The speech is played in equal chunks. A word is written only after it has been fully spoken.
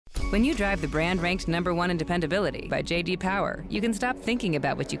When you drive the brand ranked #1 in dependability by J.D. Power, you can stop thinking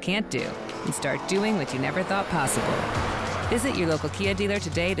about what you can't do and start doing what you never thought possible. Visit your local Kia dealer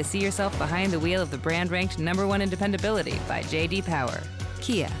today to see yourself behind the wheel of the brand ranked #1 in dependability by J.D. Power.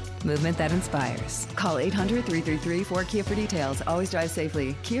 Kia, movement that inspires. Call 800-333-4KIA for details. Always drive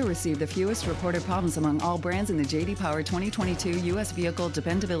safely. Kia received the fewest reported problems among all brands in the J.D. Power 2022 U.S. Vehicle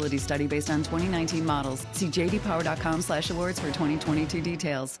Dependability Study based on 2019 models. See jdpower.com/awards for 2022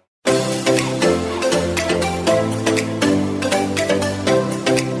 details.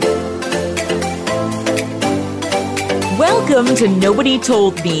 Welcome to Nobody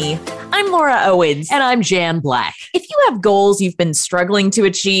Told Me. I'm Laura Owens. And I'm Jan Black. If you have goals you've been struggling to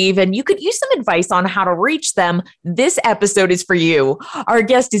achieve and you could use some advice on how to reach them, this episode is for you. Our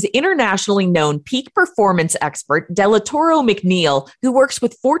guest is internationally known peak performance expert Delatoro McNeil, who works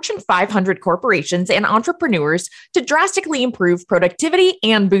with Fortune 500 corporations and entrepreneurs to drastically improve productivity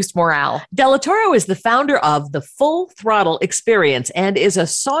and boost morale. Delatoro is the founder of the Full Throttle Experience and is a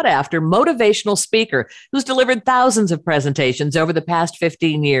sought-after motivational speaker who's delivered thousands of presentations over the past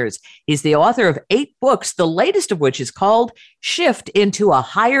 15 years. He's the author of 8 books, the latest of which is called Shift into a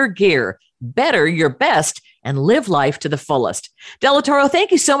Higher Gear, Better Your Best, and Live Life to the Fullest. Delatoro,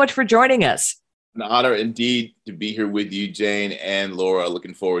 thank you so much for joining us. An honor indeed to be here with you, Jane and Laura.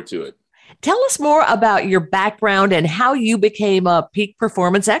 Looking forward to it. Tell us more about your background and how you became a peak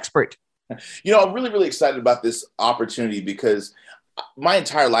performance expert. You know, I'm really, really excited about this opportunity because my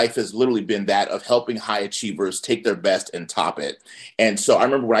entire life has literally been that of helping high achievers take their best and top it. And so I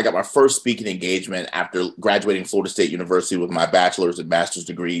remember when I got my first speaking engagement after graduating Florida State University with my bachelor's and master's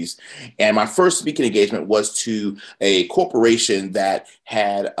degrees. And my first speaking engagement was to a corporation that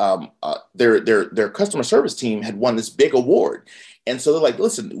had their customer service team had won this big award. And so they're like,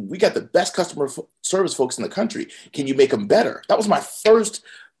 listen, we got the best customer service folks in the country. Can you make them better? That was my first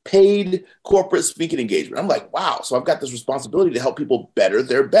paid corporate speaking engagement. I'm like, wow. So I've got this responsibility to help people better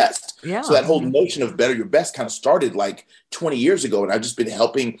their best. Yeah. So that whole notion of better your best kind of started like 20 years ago. And I've just been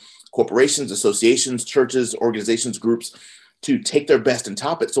helping corporations, associations, churches, organizations, groups to take their best and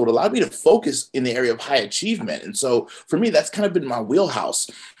top it. So it allowed me to focus in the area of high achievement. And so for me, that's kind of been my wheelhouse.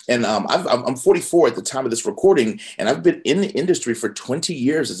 And I'm 44 at the time of this recording, and I've been in the industry for 20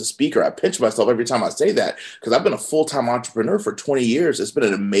 years as a speaker. I pinch myself every time I say that because I've been a full-time entrepreneur for 20 years. It's been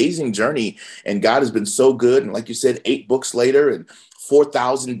an amazing journey, and God has been so good. And like you said, 8 books later and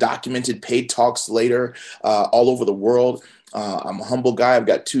 4,000 documented paid talks later all over the world. I'm a humble guy. I've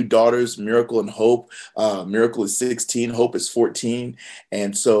got 2 daughters, Miracle and Hope. Miracle is 16, Hope is 14.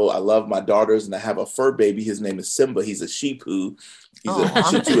 And so I love my daughters, and I have a fur baby. His name is Simba. He's a Shih Tzu. He's a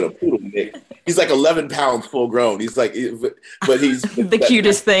Shih Tzu and a poodle mix. He's like 11 pounds full grown. He's like, but he's the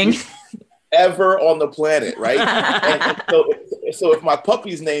cutest thing ever on the planet, right? and so if my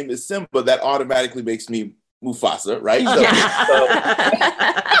puppy's name is Simba, that automatically makes me Mufasa, right? So,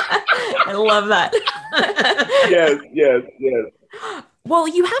 I love that. Yes. Well,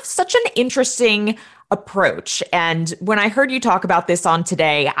 you have such an interesting approach. And when I heard you talk about this on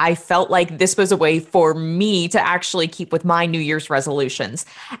Today, I felt like this was a way for me to actually keep with my New Year's resolutions.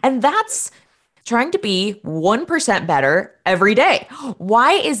 And that's trying to be 1% better every day.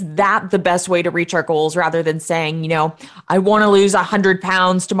 Why is that the best way to reach our goals rather than saying, you know, I want to lose 100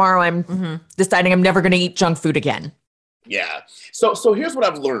 pounds tomorrow. I'm deciding I'm never going to eat junk food again. Yeah. So here's what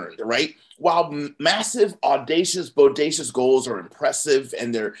I've learned, right? While massive, audacious, bodacious goals are impressive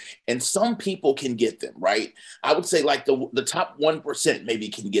and some people can get them, right? I would say like the top 1% maybe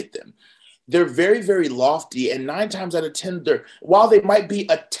can get them. They're very, very lofty. And 9 times out of 10, while they might be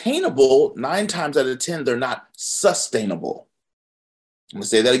attainable, 9 times out of 10, they're not sustainable. I'm going to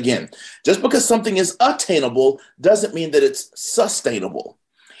say that again. Just because something is attainable doesn't mean that it's sustainable.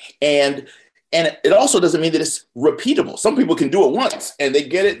 And it also doesn't mean that it's repeatable. Some people can do it once and they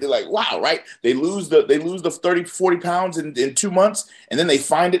get it. They're like, wow, right? They lose the 30, 40 pounds in 2 months, and then they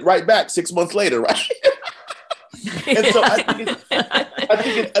find it right back 6 months later, right? And so I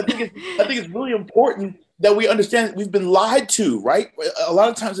think it's really important that we understand that we've been lied to, right? A lot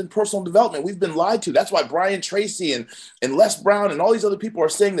of times in personal development, we've been lied to. That's why Brian Tracy and Les Brown and all these other people are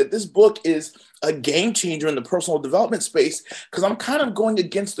saying that this book is a game changer in the personal development space, because I'm kind of going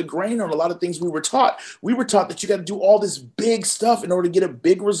against the grain on a lot of things we were taught. We were taught that you got to do all this big stuff in order to get a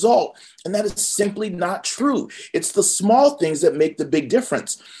big result. And that is simply not true. It's the small things that make the big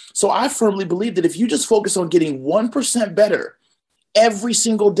difference. So I firmly believe that if you just focus on getting 1% better every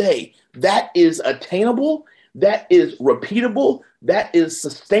single day, that is attainable, that is repeatable, that is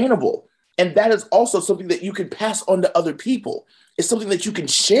sustainable. And that is also something that you can pass on to other people. It's something that you can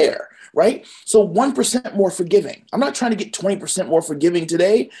share. right? So 1% more forgiving. I'm not trying to get 20% more forgiving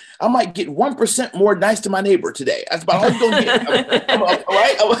today. I might get 1% more nice to my neighbor today. That's about all you're going to get. I'm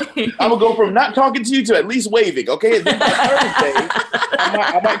going to go from not talking to you to at least waving, okay? And then by Thursday,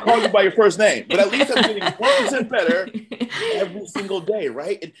 I might call you by your first name, but at least I'm getting 1% better every single day,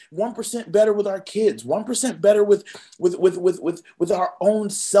 right? And 1% better with our kids, 1% better with our own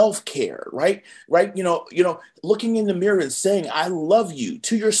self-care, right? Right? Looking in the mirror and saying, I love you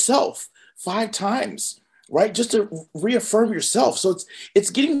to yourself 5 times, right? Just to reaffirm yourself. So it's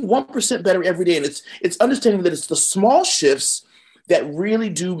getting 1% better every day. And it's understanding that it's the small shifts that really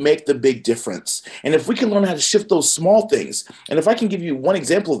do make the big difference. And if we can learn how to shift those small things, and if I can give you one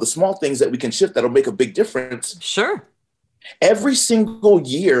example of the small things that we can shift that'll make a big difference. Sure. Every single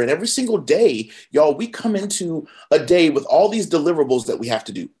year and every single day, y'all, we come into a day with all these deliverables that we have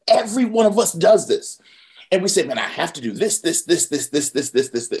to do. Every one of us does this. And we say, man, I have to do this.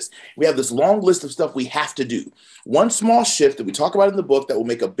 We have this long list of stuff we have to do. One small shift that we talk about in the book that will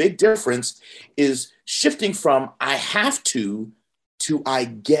make a big difference is shifting from I have to I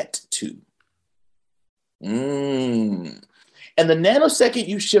get to. And the nanosecond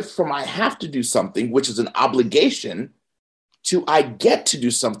you shift from I have to do something, which is an obligation, to I get to do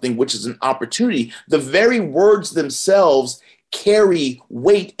something, which is an opportunity, the very words themselves carry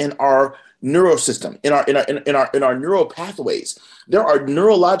weight in our neurosystem, in our neural pathways. There are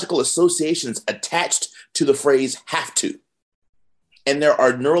neurological associations attached to the phrase have to. And there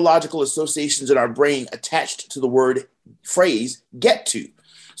are neurological associations in our brain attached to the phrase get to.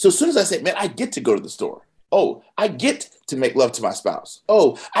 So as soon as I say, man, I get to go to the store. Oh, I get to make love to my spouse.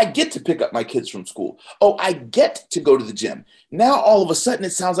 Oh, I get to pick up my kids from school. Oh, I get to go to the gym. Now, all of a sudden,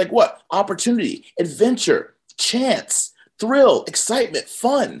 it sounds like what? Opportunity, adventure, chance, thrill, excitement,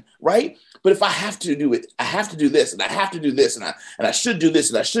 fun, right? But if I have to do it, I have to do this, and I have to do this, and I should do this,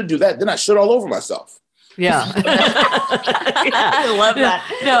 and I should do that, then I should all over myself. Yeah. I love that.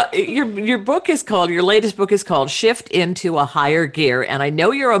 Now, your latest book is called Shift into a Higher Gear. And I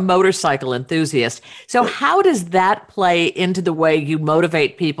know you're a motorcycle enthusiast. So how does that play into the way you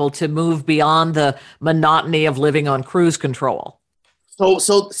motivate people to move beyond the monotony of living on cruise control?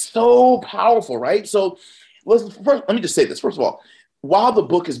 So powerful, right? So let me just say this. First of all, while the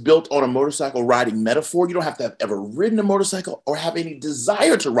book is built on a motorcycle riding metaphor, you don't have to have ever ridden a motorcycle or have any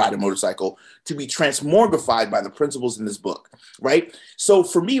desire to ride a motorcycle to be transmogrified by the principles in this book, right? So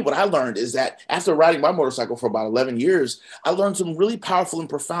for me, what I learned is that after riding my motorcycle for about 11 years, I learned some really powerful and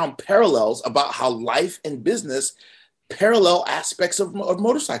profound parallels about how life and business parallel aspects of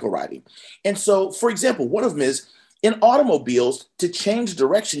motorcycle riding. And so, for example, one of them is in automobiles, to change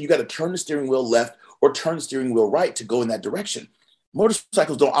direction, you got to turn the steering wheel left or turn the steering wheel right to go in that direction.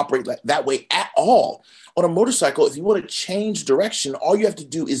 Motorcycles don't operate that way at all. On a motorcycle, if you want to change direction, all you have to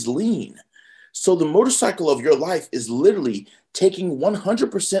do is lean. So the motorcycle of your life is literally taking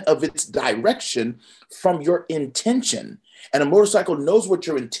 100% of its direction from your intention. And a motorcycle knows what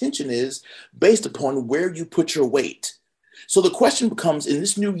your intention is based upon where you put your weight. So the question becomes, in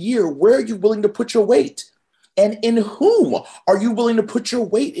this new year, where are you willing to put your weight? And in whom are you willing to put your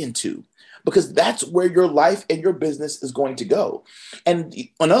weight into? Because that's where your life and your business is going to go. And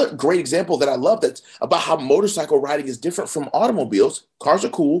another great example that I love that's about how motorcycle riding is different from automobiles. Cars are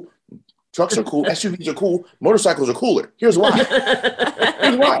cool. Trucks are cool. SUVs are cool. Motorcycles are cooler. Here's why.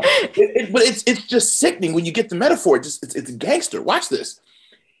 But it's just sickening when you get the metaphor. It's gangster. Watch this.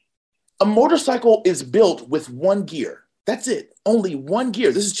 A motorcycle is built with one gear. That's it. Only one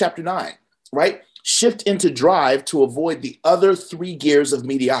gear. This is chapter 9, right? Shift into drive to avoid the other 3 gears of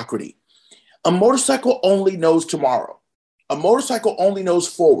mediocrity. A motorcycle only knows tomorrow. A motorcycle only knows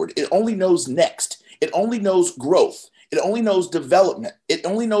forward. It only knows next. It only knows growth. It only knows development. It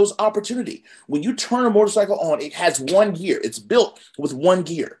only knows opportunity. When you turn a motorcycle on, it has one gear. It's built with one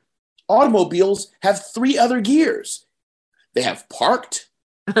gear. Automobiles have 3 other gears. They have parked,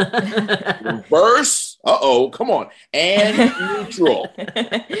 reverse, come on, and neutral.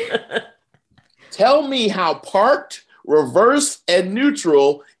 Tell me how parked, reverse, and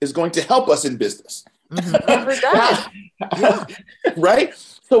neutral is going to help us in business. Right?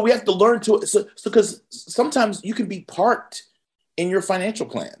 So we have to learn to, because sometimes you can be parked in your financial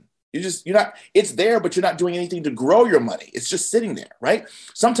plan. You're not, it's there, but you're not doing anything to grow your money. It's just sitting there, right?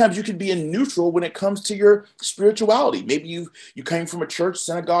 Sometimes you can be in neutral when it comes to your spirituality. Maybe you came from a church,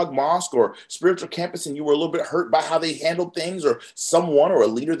 synagogue, mosque, or spiritual campus, and you were a little bit hurt by how they handled things, or someone or a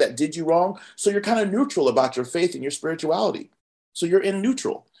leader that did you wrong. So you're kind of neutral about your faith and your spirituality. So you're in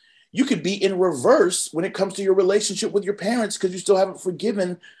neutral. You could be in reverse when it comes to your relationship with your parents because you still haven't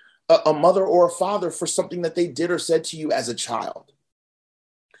forgiven a mother or a father for something that they did or said to you as a child.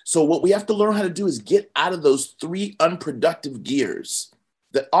 So what we have to learn how to do is get out of those three unproductive gears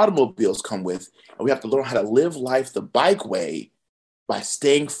that automobiles come with. And we have to learn how to live life the bike way by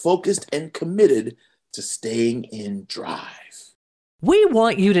staying focused and committed to staying in drive. We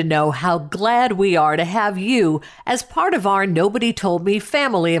want you to know how glad we are to have you as part of our Nobody Told Me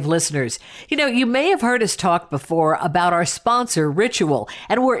family of listeners. You know, you may have heard us talk before about our sponsor, Ritual,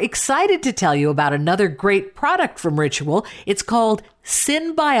 and we're excited to tell you about another great product from Ritual. It's called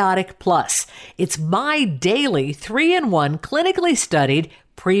Synbiotic Plus. It's my daily 3-in-1 clinically studied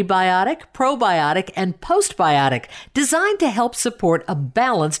prebiotic, probiotic, and postbiotic, designed to help support a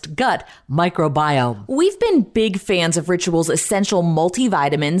balanced gut microbiome. We've been big fans of Ritual's essential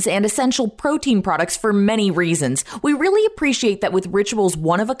multivitamins and essential protein products for many reasons. We really appreciate that with Ritual's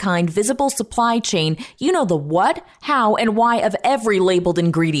one-of-a-kind visible supply chain, you know the what, how, and why of every labeled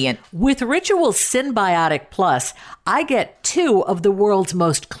ingredient. With Ritual's Synbiotic Plus, I get 2 of the world's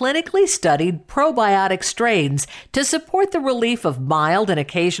most clinically studied probiotic strains to support the relief of mild and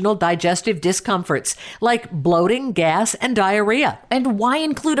occasional digestive discomforts like bloating, gas, and diarrhea. And why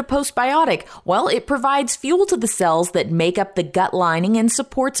include a postbiotic? Well, it provides fuel to the cells that make up the gut lining and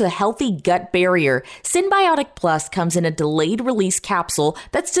supports a healthy gut barrier. Synbiotic Plus comes in a delayed release capsule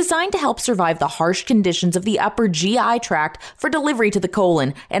that's designed to help survive the harsh conditions of the upper GI tract for delivery to the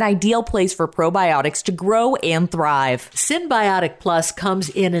colon, an ideal place for probiotics to grow and thrive. Synbiotic Plus comes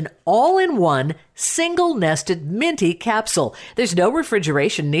in an all-in-one single-nested minty capsule. There's no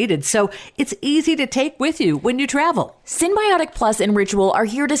refrigeration needed, so it's easy to take with you when you travel. Synbiotic Plus and Ritual are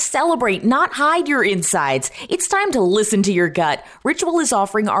here to celebrate, not hide your insides. It's time to listen to your gut. Ritual is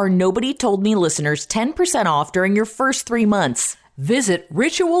offering our Nobody Told Me listeners 10% off during your first 3 months. Visit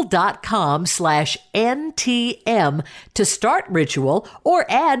ritual.com/NTM to start Ritual or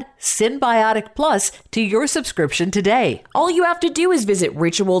add Synbiotic Plus to your subscription today. All you have to do is visit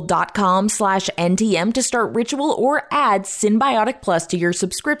ritual.com/NTM to start Ritual or add Synbiotic Plus to your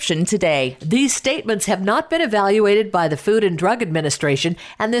subscription today. These statements have not been evaluated by the Food and Drug Administration,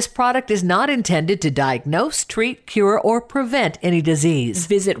 and this product is not intended to diagnose, treat, cure, or prevent any disease.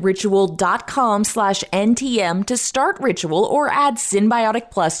 Visit ritual.com/NTM to start Ritual or add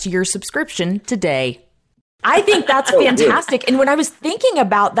Synbiotic Plus to your subscription today. I think that's fantastic. And when I was thinking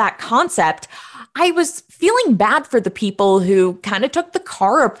about that concept, I was feeling bad for the people who kind of took the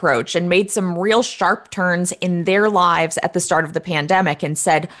car approach and made some real sharp turns in their lives at the start of the pandemic and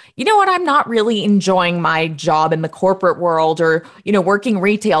said, you know what, I'm not really enjoying my job in the corporate world or, working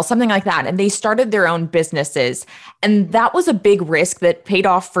retail, something like that. And they started their own businesses. And that was a big risk that paid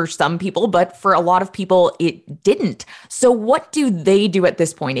off for some people, but for a lot of people, it didn't. So what do they do at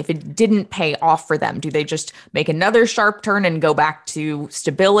this point if it didn't pay off for them? Do they just make another sharp turn and go back to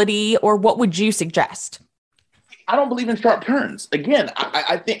stability? Or what would you suggest? I don't believe in sharp turns. Again,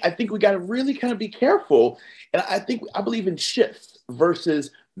 I think we got to really kind of be careful. And I believe in shifts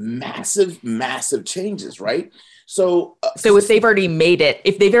versus massive changes, right? So if they've already made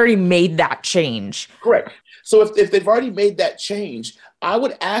that change. Correct. So if they've already made that change, I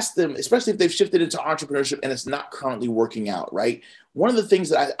would ask them, especially if they've shifted into entrepreneurship and it's not currently working out, right? One of the things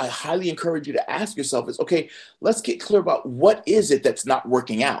that I highly encourage you to ask yourself is, okay, let's get clear about what is it that's not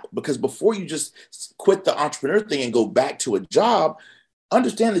working out? Because before you just quit the entrepreneur thing and go back to a job,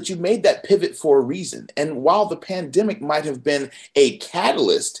 understand that you made that pivot for a reason. And while the pandemic might have been a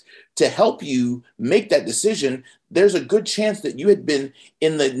catalyst to help you make that decision, there's a good chance that you had been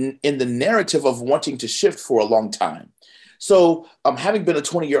in the narrative of wanting to shift for a long time. So having been a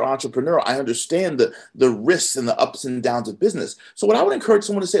 20-year entrepreneur, I understand the risks and the ups and downs of business. So what I would encourage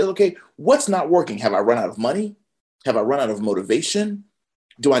someone to say is, okay, what's not working? Have I run out of money? Have I run out of motivation?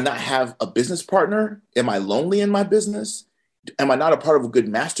 Do I not have a business partner? Am I lonely in my business? Am I not a part of a good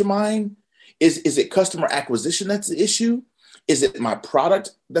mastermind? Is it customer acquisition that's the issue? Is it my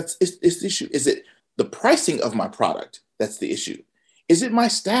product that's the issue? Is it the pricing of my product that's the issue? Is it my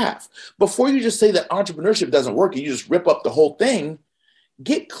staff? Before you just say that entrepreneurship doesn't work and you just rip up the whole thing,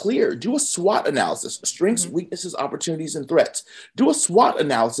 get clear. Do a SWOT analysis, strengths, weaknesses, opportunities, and threats. Do a SWOT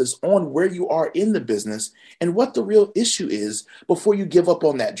analysis on where you are in the business and what the real issue is before you give up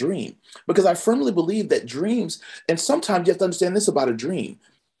on that dream. Because I firmly believe that dreams, and sometimes you have to understand this about a dream.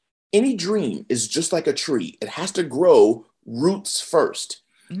 Any dream is just like a tree. It has to grow roots first.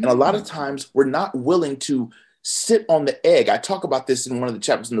 And a lot of times we're not willing to sit on the egg. I talk about this in one of the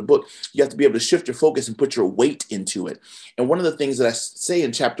chapters in the book. You have to be able to shift your focus and put your weight into it. And one of the things that I say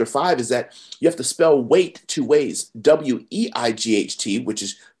in chapter 5 is that you have to spell weight 2 ways, W-E-I-G-H-T, which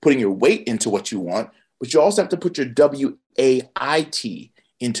is putting your weight into what you want, but you also have to put your W-A-I-T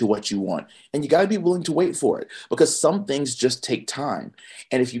into what you want. And you got to be willing to wait for it, because some things just take time.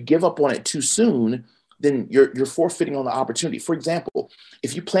 And if you give up on it too soon, then you're forfeiting on the opportunity. For example,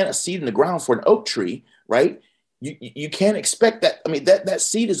 if you plant a seed in the ground for an oak tree, right? You can't expect that. I mean, that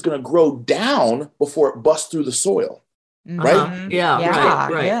seed is going to grow down before it busts through the soil, right? Yeah.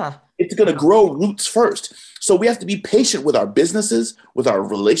 Right. Yeah. It's going to grow roots first. So we have to be patient with our businesses, with our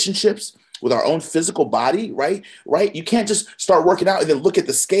relationships, with our own physical body, right? You can't just start working out and then look at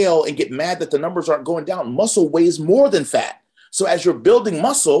the scale and get mad that the numbers aren't going down. Muscle weighs more than fat. So as you're building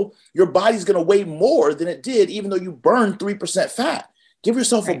muscle, your body's going to weigh more than it did, even though you burned 3% fat. Give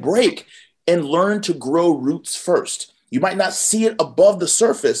yourself a break and learn to grow roots first. You might not see it above the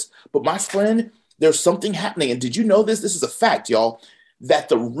surface, but my friend, there's something happening. And did you know this? This is a fact, y'all, that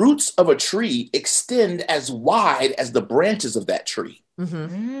the roots of a tree extend as wide as the branches of that tree.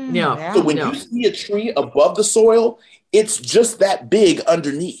 Yeah. So when you see a tree above the soil, it's just that big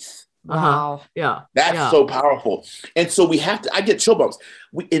underneath. Wow. Yeah. That's so powerful. And so I get chill bumps.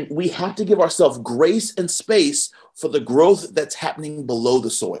 We have to give ourselves grace and space for the growth that's happening below the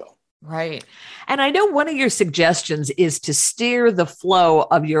soil. Right. And I know one of your suggestions is to steer the flow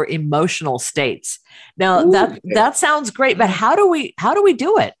of your emotional states. Now that sounds great, but how do we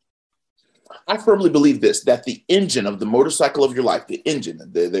do it? I firmly believe this, that the engine of the motorcycle of your life, the engine,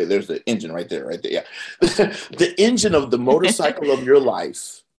 there's the engine right there. Yeah. The engine of the motorcycle of your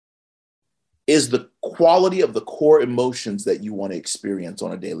life is the quality of the core emotions that you want to experience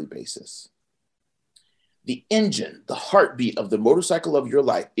on a daily basis. The engine, the heartbeat of the motorcycle of your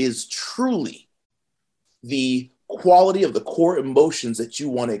life is truly the quality of the core emotions that you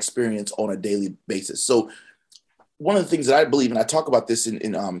want to experience on a daily basis. So one of the things that I believe, and I talk about this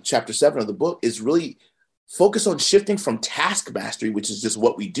in chapter 7 of the book, is really focus on shifting from task mastery, which is just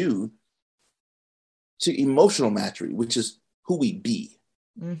what we do, to emotional mastery, which is who we be.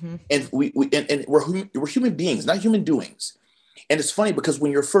 Mm-hmm. And we're human beings, not human doings. And it's funny because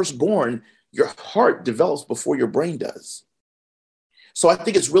when you're first born, your heart develops before your brain does. So I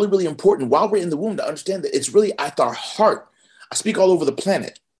think it's really, really important while we're in the womb to understand that it's really at our heart. I speak all over the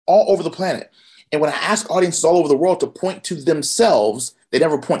planet. And when I ask audiences all over the world to point to themselves, they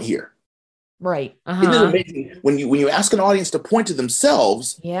never point here. Right. Isn't it amazing? When you ask an audience to point to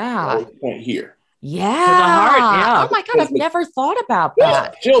themselves, they always point here. Yeah. To the heart. Yeah. Oh my God. I've never thought about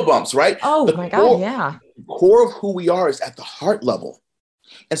that. Chill bumps, right? Oh my God. Yeah. The core of who we are is at the heart level.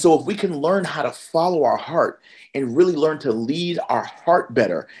 And so if we can learn how to follow our heart and really learn to lead our heart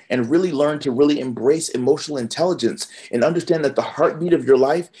better and really learn to really embrace emotional intelligence and understand that the heartbeat of your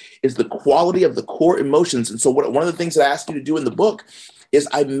life is the quality of the core emotions. And so one of the things that I ask you to do in the book is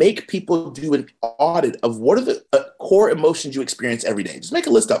I make people do an audit of what are the core emotions you experience every day. Just make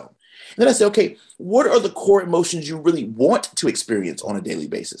a list of them. And then I say, okay, what are the core emotions you really want to experience on a daily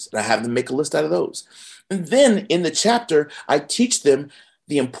basis? And I have them make a list out of those. And then in the chapter, I teach them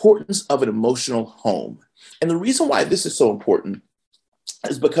the importance of an emotional home. And the reason why this is so important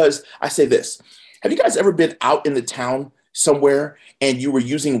is because I say this. Have you guys ever been out in the town somewhere and you were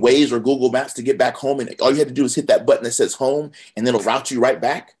using Waze or Google Maps to get back home, and all you had to do is hit that button that says home and then it'll route you right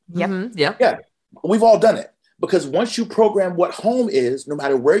back? Yep. Mm-hmm. Yep. Yeah. We've all done it, because once you program what home is, no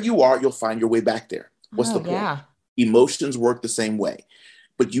matter where you are, you'll find your way back there. What's the point? Yeah. Emotions work the same way,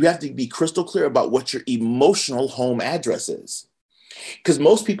 but you have to be crystal clear about what your emotional home address is. Because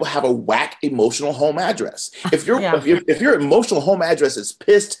most people have a whack emotional home address. If your emotional home address is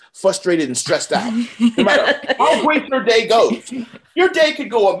pissed, frustrated, and stressed out, no matter how great your day goes, your day could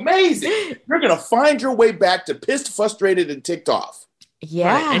go amazing. You're going to find your way back to pissed, frustrated, and ticked off.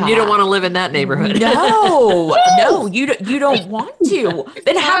 Yeah. Right. And you don't want to live in that neighborhood. No, you don't want to.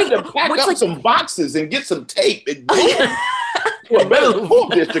 Then how do you pack up some boxes and get some tape and a better school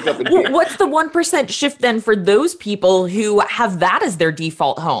district up in here? What's the 1% shift then for those people who have that as their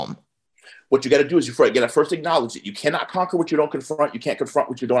default home? What you got to do is you got to first acknowledge it. You cannot conquer what you don't confront. You can't confront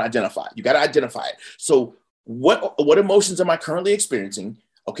what you don't identify. You got to identify it. So what emotions am I currently experiencing?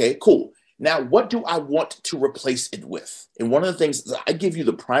 Okay, cool. Now, what do I want to replace it with? And one of the things is I give you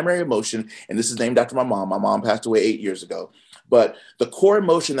the primary emotion, and this is named after my mom. My mom passed away 8 years ago. But the core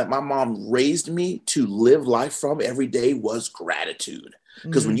emotion that my mom raised me to live life from every day was gratitude.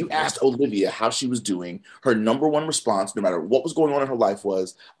 Because when you asked Olivia how she was doing, her number one response, no matter what was going on in her life,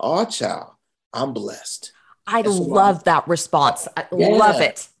 was, "Oh, child, I'm blessed." I love that response. I love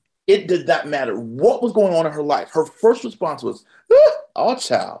it. It did not matter what was going on in her life. Her first response was, "Oh,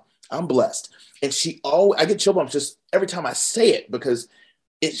 child, I'm blessed." And I get chill bumps just every time I say it, because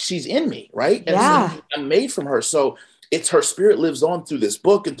she's in me, right? And I'm made from her. So it's her spirit lives on through this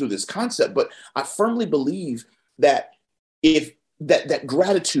book and through this concept. But I firmly believe that if that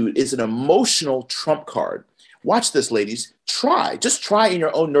gratitude is an emotional trump card. Watch this, ladies. Just try in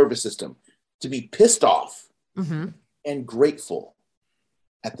your own nervous system to be pissed off and grateful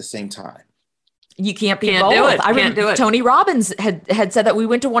at the same time. You can't be Can't both. do it. I Can't do it. Tony Robbins had said that. We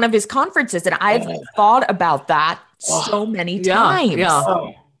went to one of his conferences, and I've thought about that so many times.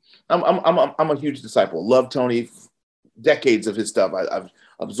 Yeah. I'm a huge disciple. Love Tony. Decades of his stuff I've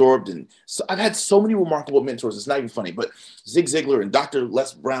absorbed, and so I've had so many remarkable mentors. It's not even funny, but Zig Ziglar and Dr.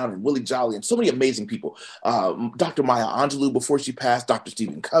 Les Brown and Willie Jolly and so many amazing people. Dr. Maya Angelou before she passed, Dr.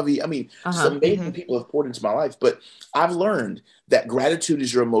 Stephen Covey. I mean, some amazing people have poured into my life. But I've learned that gratitude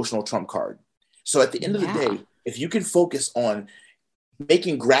is your emotional trump card. So at the end of the day, if you can focus on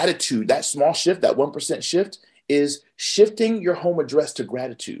making gratitude, that small shift, that 1% shift, is shifting your home address to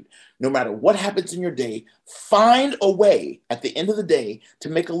gratitude. No matter what happens in your day, find a way at the end of the day to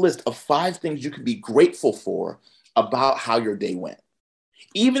make a list of 5 things you can be grateful for about how your day went.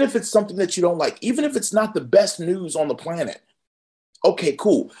 Even if it's something that you don't like, even if it's not the best news on the planet. Okay,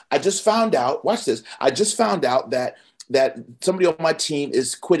 cool. I just found out, watch this. I just found out that somebody on my team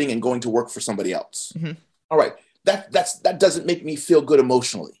is quitting and going to work for somebody else. All right. That doesn't make me feel good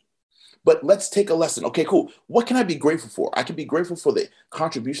emotionally. But let's take a lesson. Okay, cool. What can I be grateful for? I can be grateful for the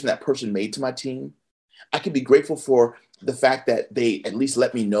contribution that person made to my team. I can be grateful for the fact that they at least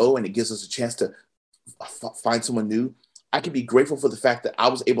let me know and it gives us a chance to find someone new. I can be grateful for the fact that I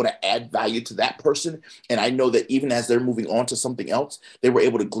was able to add value to that person. And I know that even as they're moving on to something else, they were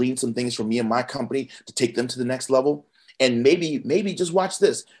able to glean some things from me and my company to take them to the next level. And maybe just watch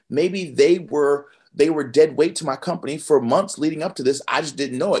this. Maybe they were dead weight to my company for months leading up to this. I just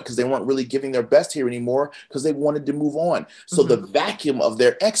didn't know it because they weren't really giving their best here anymore because they wanted to move on. So the vacuum of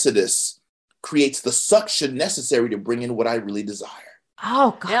their exodus creates the suction necessary to bring in what I really desire.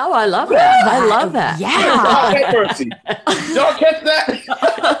 Oh, God. Oh, I love that. I love that. Yeah. Y'all catch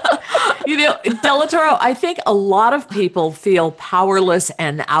that? Del Toro, I think a lot of people feel powerless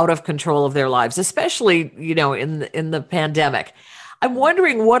and out of control of their lives, especially, in the pandemic. I'm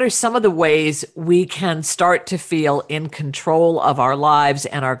wondering, what are some of the ways we can start to feel in control of our lives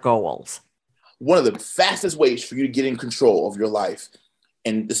and our goals? One of the fastest ways for you to get in control of your life,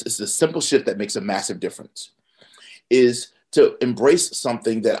 and this is a simple shift that makes a massive difference, is to embrace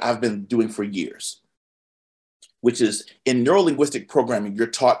something that I've been doing for years, which is in neurolinguistic programming, you're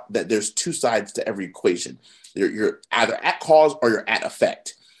taught that there's 2 sides to every equation. You're either at cause or you're at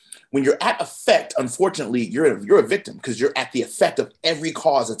effect. When you're at effect, unfortunately, you're a victim because you're at the effect of every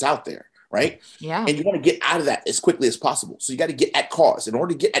cause that's out there, right? Yeah. And you want to get out of that as quickly as possible. So you got to get at cause. In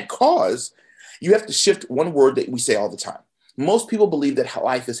order to get at cause, you have to shift one word that we say all the time. Most people believe that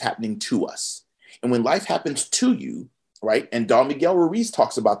life is happening to us. And when life happens to you, right? And Don Miguel Ruiz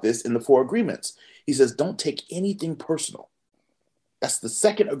talks about this in the 4 agreements. He says, don't take anything personal. That's the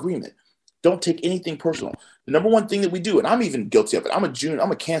second agreement. Don't take anything personal. The number one thing that we do, and I'm even guilty of it. I'm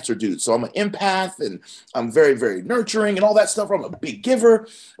a Cancer dude. So I'm an empath and I'm very, very nurturing and all that stuff. I'm a big giver,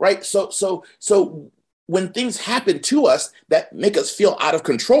 right? So when things happen to us that make us feel out of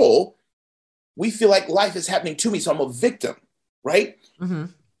control, we feel like life is happening to me. So I'm a victim, right?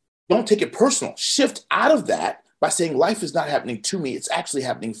 Don't take it personal. Shift out of that by saying life is not happening to me. It's actually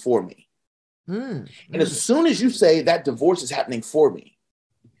happening for me. And as soon as you say that divorce is happening for me,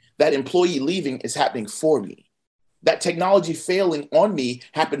 that employee leaving is happening for me, that technology failing on me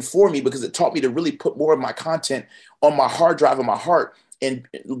happened for me because it taught me to really put more of my content on my hard drive of my heart and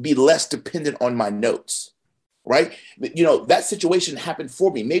be less dependent on my notes, right? That situation happened for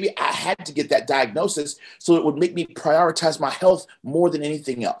me. Maybe I had to get that diagnosis so it would make me prioritize my health more than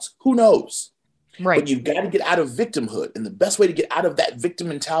anything else. Who knows? Right. But you've got to get out of victimhood. And the best way to get out of that victim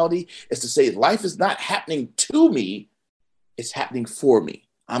mentality is to say, life is not happening to me. It's happening for me.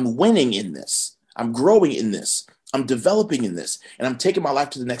 I'm winning in this. I'm growing in this. I'm developing in this. And I'm taking my life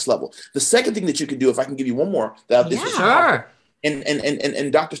to the next level. The second thing that you can do, if I can give you one more. Sure.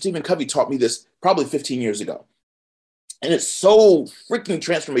 And Dr. Stephen Covey taught me this probably 15 years ago. And it's so freaking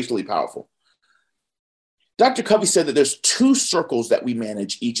transformationally powerful. Dr. Covey said that there's 2 circles that we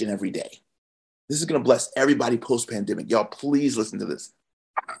manage each and every day. This is going to bless everybody post-pandemic. Y'all, please listen to this.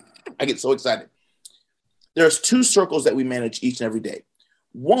 I get so excited. There's 2 circles that we manage each and every day.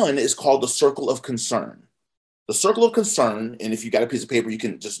 One is called the circle of concern. The circle of concern, and if you got a piece of paper, you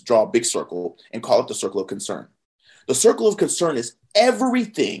can just draw a big circle and call it the circle of concern. The circle of concern is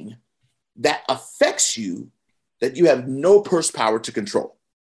everything that affects you that you have no purse power to control,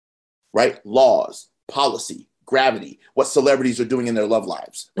 right? Laws, policy, Gravity, what celebrities are doing in their love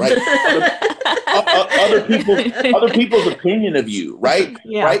lives, right? Other people's opinion of you, right?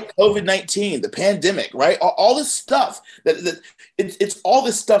 Yeah. Right? COVID-19, the pandemic, right? All this stuff it's all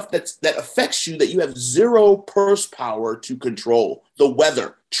this stuff that affects you that you have zero purse power to control. The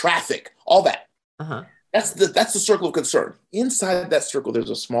weather, traffic, all that. Uh-huh. That's the circle of concern. Inside that circle, there's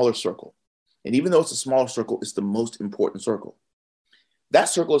a smaller circle. And even though it's a smaller circle, it's the most important circle. That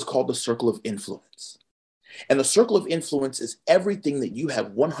circle is called the circle of influence. And the circle of influence is everything that you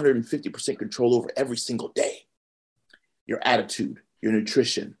have 150% control over every single day. Your attitude, your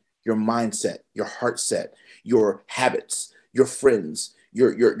nutrition, your mindset, your heart set, your habits, your friends,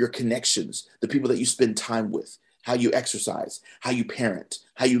 your connections, the people that you spend time with, how you exercise, how you parent,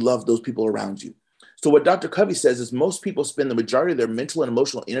 how you love those people around you. So what Dr. Covey says is most people spend the majority of their mental and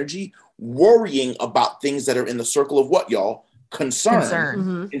emotional energy worrying about things that are in the circle of what, y'all? Concern.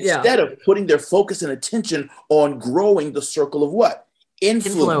 Mm-hmm. Instead of putting their focus and attention on growing the circle of what?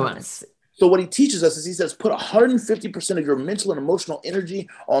 Influence. So what he teaches us is he says, put 150% of your mental and emotional energy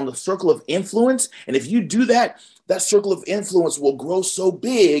on the circle of influence. And if you do that, that circle of influence will grow so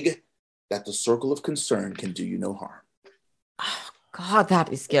big that the circle of concern can do you no harm. Oh, God,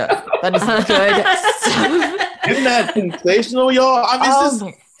 that is good. That is good. Isn't that sensational, y'all? I mean, it's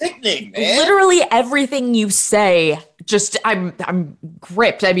just sickening, man. Literally everything you say, just I'm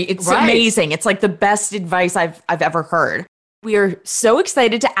gripped. I mean, it's amazing. It's like the best advice I've ever heard. We are so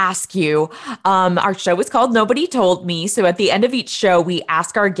excited to ask you. Our show is called Nobody Told Me. So at the end of each show, we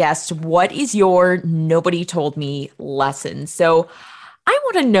ask our guests, what is your Nobody Told Me lesson? So I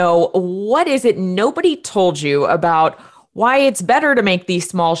want to know, what is it nobody told you about why it's better to make these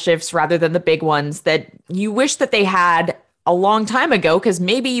small shifts rather than the big ones that you wish that they had a long time ago, because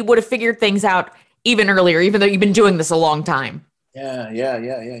maybe you would have figured things out even earlier, even though you've been doing this a long time.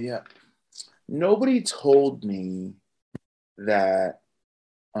 Yeah. Nobody told me that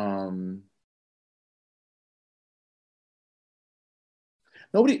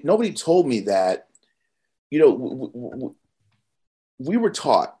nobody told me that, you know, we were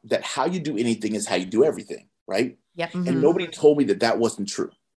taught that how you do anything is how you do everything, right? Yep. Mm-hmm. And nobody told me that wasn't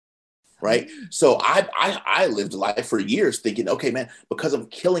true. Right. So I lived life for years thinking, okay, man, because I'm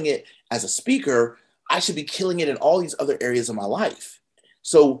killing it as a speaker, I should be killing it in all these other areas of my life.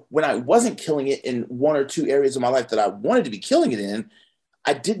 So when I wasn't killing it in one or two areas of my life that I wanted to be killing it in,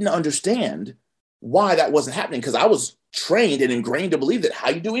 I didn't understand why that wasn't happening, because I was trained and ingrained to believe that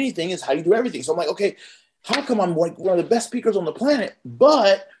how you do anything is how you do everything. So I'm like, okay, how come I'm like one of the best speakers on the planet,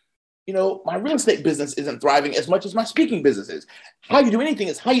 but you know, my real estate business isn't thriving as much as my speaking business is? How you do anything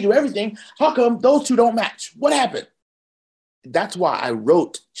is how you do everything. How come those two don't match? What happened? That's why I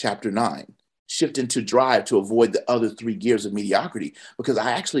wrote chapter 9, Shift into Drive, to avoid the other 3 gears of mediocrity, because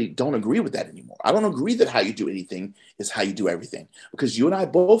I actually don't agree with that anymore. I don't agree that how you do anything is how you do everything, because you and I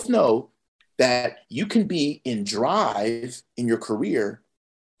both know that you can be in drive in your career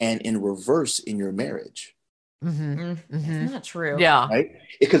and in reverse in your marriage. Mm-hmm. Mm-hmm. Isn't that true? Yeah. Right?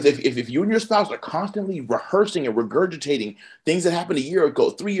 Because if you and your spouse are constantly rehearsing and regurgitating things that happened a year ago,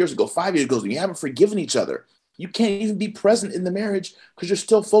 3 years ago, 5 years ago, and you haven't forgiven each other, you can't even be present in the marriage because you're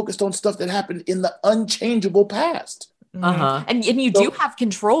still focused on stuff that happened in the unchangeable past. Uh-huh. And you do have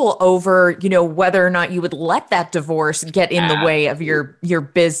control over, you know, whether or not you would let that divorce get in the way of your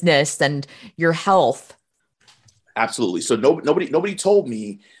business and your health. Absolutely. So nobody told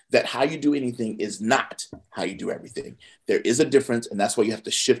me that how you do anything is not how you do everything. There is a difference, and that's why you have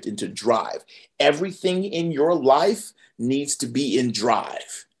to shift into drive. Everything in your life needs to be in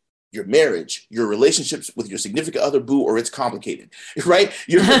drive. Your marriage, your relationships with your significant other, boo, or it's complicated, right?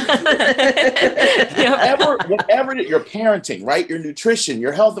 Whatever your parenting, right? Your nutrition,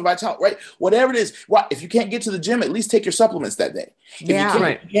 your health and vitality, right? Whatever it is. Well, if you can't get to the gym, at least take your supplements that day.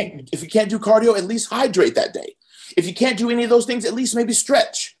 If you can't do cardio, at least hydrate that day. If you can't do any of those things, at least maybe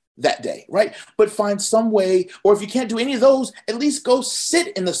stretch that day, right? But find some way, or if you can't do any of those, at least go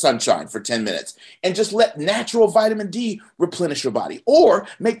sit in the sunshine for 10 minutes and just let natural vitamin D replenish your body, or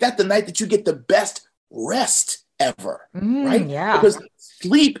make that the night that you get the best rest ever, right? Yeah. Because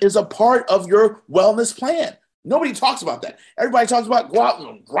sleep is a part of your wellness plan. Nobody talks about that. Everybody talks about go out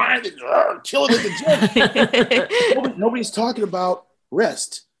and grind and kill it at the gym. Nobody's talking about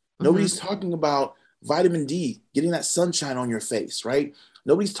rest. Nobody's talking about vitamin D, getting that sunshine on your face, right?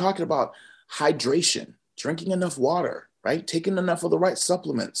 Nobody's talking about hydration, drinking enough water, right? Taking enough of the right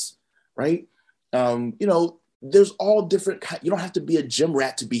supplements, right? You know, there's all different kinds. You don't have to be a gym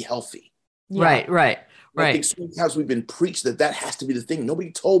rat to be healthy. Yeah. Right. I think sometimes we've been preached that has to be the thing.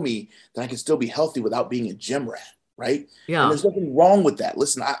 Nobody told me that I could still be healthy without being a gym rat, right? Yeah. And there's nothing wrong with that.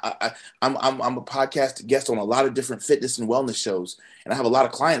 Listen, I'm a podcast guest on a lot of different fitness and wellness shows, and I have a lot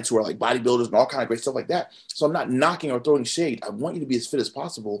of clients who are like bodybuilders and all kind of great stuff like that. So I'm not knocking or throwing shade. I want you to be as fit as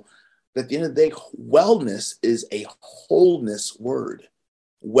possible. But at the end of the day, wellness is a wholeness word.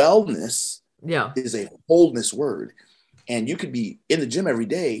 Wellness is a wholeness word. And you could be in the gym every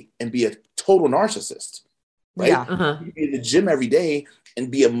day and be a total narcissist, right? Yeah. You could be in the gym every day and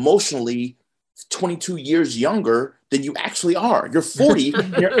be emotionally 22 years younger than you actually are. You're 40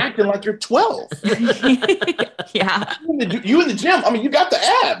 and you're acting like you're 12. Yeah. You in the gym, I mean, you got the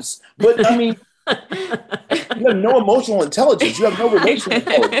abs, but I mean, you have no emotional intelligence. You have no relational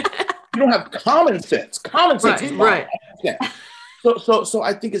intelligence. You don't have common sense. Common sense is right. So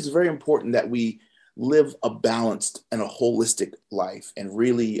I think it's very important that we live a balanced and a holistic life and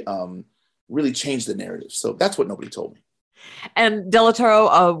really, really change the narrative. So that's what nobody told me. And Del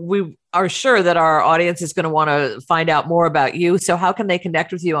Toro, we are sure that our audience is going to want to find out more about you. So how can they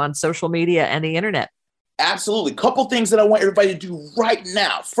connect with you on social media and the internet? Absolutely. Couple things that I want everybody to do right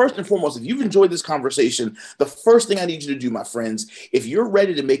now. First and foremost, if you've enjoyed this conversation, the first thing I need you to do, my friends, if you're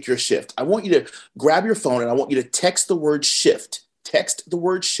ready to make your shift, I want you to grab your phone and I want you to text the word shift. Text the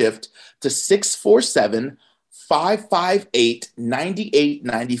word shift to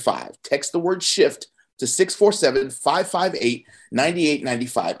 647-558-9895. Text the word shift to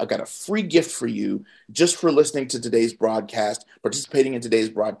 647-558-9895. I've got a free gift for you just for listening to today's broadcast, participating in today's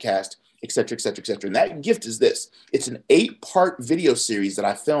broadcast, et cetera, et cetera, et cetera. And that gift is this. It's an 8-part video series that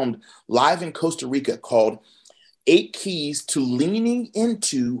I filmed live in Costa Rica called 8 Keys to Leaning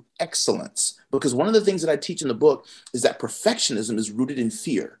into Excellence. Because one of the things that I teach in the book is that perfectionism is rooted in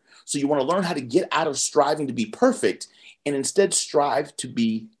fear. So you want to learn how to get out of striving to be perfect and instead strive to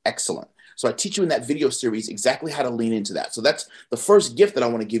be excellent. So I teach you in that video series exactly how to lean into that. So that's the first gift that I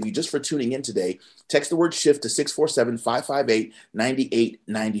want to give you just for tuning in today. Text the word shift to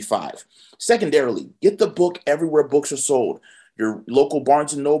 647-558-9895. Secondarily, get the book everywhere books are sold. Your local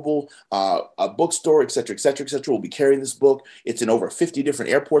Barnes & Noble, a bookstore, et cetera, et cetera, et cetera, will be carrying this book. It's in over 50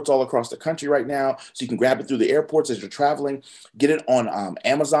 different airports all across the country right now. So you can grab it through the airports as you're traveling. Get it on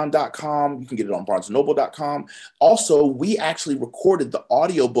Amazon.com. You can get it on BarnesandNoble.com. Also, we actually recorded the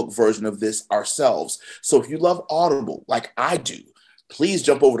audiobook version of this ourselves. So if you love Audible, like I do, please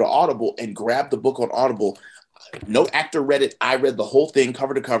jump over to Audible and grab the book on Audible. No actor read it. I read the whole thing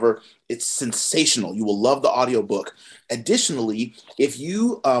cover to cover. It's sensational. You will love the audiobook. Additionally, if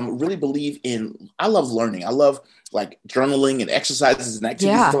you really believe in, I love learning. I love like journaling and exercises and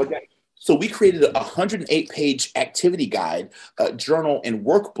activities and stuff like that. So we created a 108-page activity guide, journal and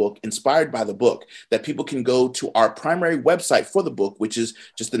workbook inspired by the book that people can go to our primary website for the book, which is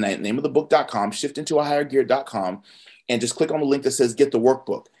just the name of the book.com, shiftintoahighergear.com, and just click on the link that says get the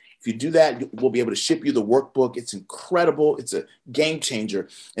workbook. If you do that, we'll be able to ship you the workbook. It's incredible. It's a game changer.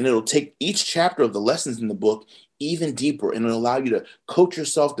 And it'll take each chapter of the lessons in the book even deeper, and it'll allow you to coach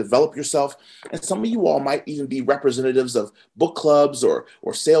yourself, develop yourself. And some of you all might even be representatives of book clubs or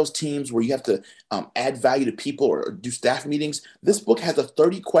sales teams where you have to add value to people or do staff meetings. This book has a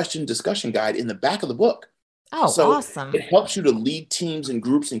 30-question discussion guide in the back of the book. Oh, so awesome. It helps you to lead teams and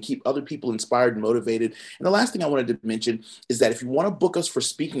groups and keep other people inspired and motivated. And the last thing I wanted to mention is that if you want to book us for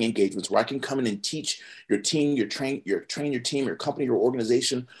speaking engagements where I can come in and teach your team, train your team, your company, your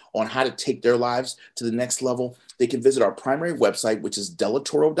organization on how to take their lives to the next level, they can visit our primary website, which is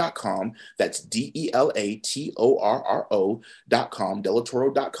delatoro.com. That's DELATORRO.com,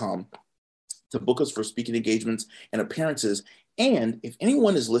 delatoro.com, to book us for speaking engagements and appearances. And if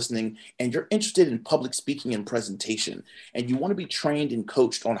anyone is listening and you're interested in public speaking and presentation, and you want to be trained and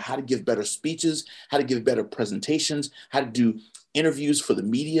coached on how to give better speeches, how to give better presentations, how to do interviews for the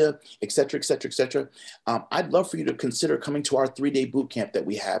media, et cetera, et cetera, et cetera, I'd love for you to consider coming to our 3-day boot camp that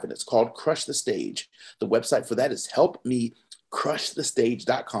we have, and it's called Crush the Stage. The website for that is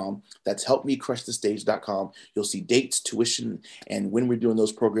helpmecrushthestage.com. That's helpmecrushthestage.com. You'll see dates, tuition, and when we're doing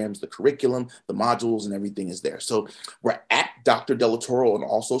those programs, the curriculum, the modules, and everything is there. So we're at Dr. Delatoro on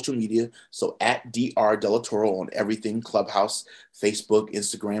all social media. So at Dr. Delatoro on everything, Clubhouse, Facebook,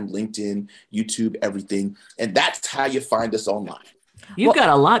 Instagram, LinkedIn, YouTube, everything. And that's how you find us online. You've got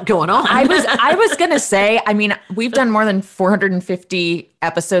a lot going on. I was going to say, I mean, we've done more than 450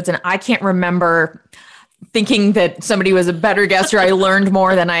 episodes, and I can't remember thinking that somebody was a better guest or I learned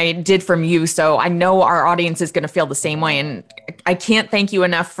more than I did from you. So I know our audience is going to feel the same way. And I can't thank you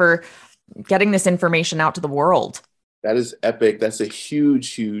enough for getting this information out to the world. That is epic. That's a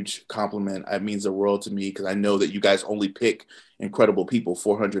huge, huge compliment. It means the world to me because I know that you guys only pick incredible people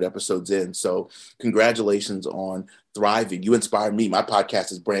 400 episodes in. So congratulations on thriving. You inspired me. My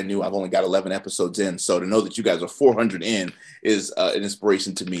podcast is brand new. I've only got 11 episodes in. So to know that you guys are 400 in is an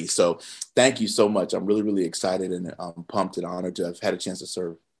inspiration to me. So thank you so much. I'm really, really excited and pumped and honored to have had a chance to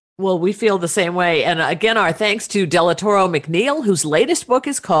serve. Well, we feel the same way. And again, our thanks to Delatoro McNeil, whose latest book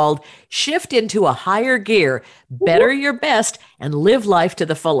is called Shift into a Higher Gear, Better Your Best, and Live Life to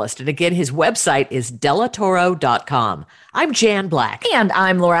the Fullest. And again, his website is delatoro.com. I'm Jan Black. And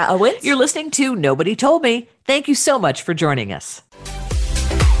I'm Laura Owens. You're listening to Nobody Told Me. Thank you so much for joining us.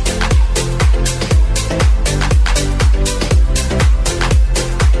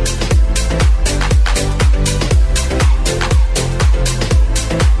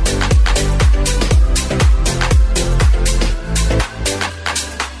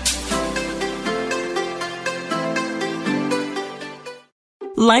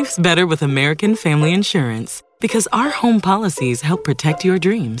 Life's better with American Family Insurance because our home policies help protect your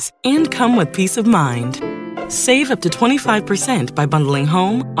dreams and come with peace of mind. Save up to 25% by bundling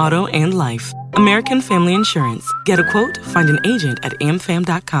home, auto, and life. American Family Insurance. Get a quote, find an agent at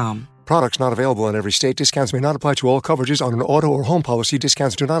amfam.com. Products not available in every state. Discounts may not apply to all coverages on an auto or home policy.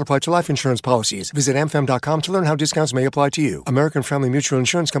 Discounts do not apply to life insurance policies. Visit amfam.com to learn how discounts may apply to you. American Family Mutual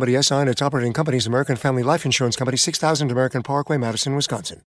Insurance Company, SI, and its operating companies, American Family Life Insurance Company, 6000 American Parkway, Madison, Wisconsin.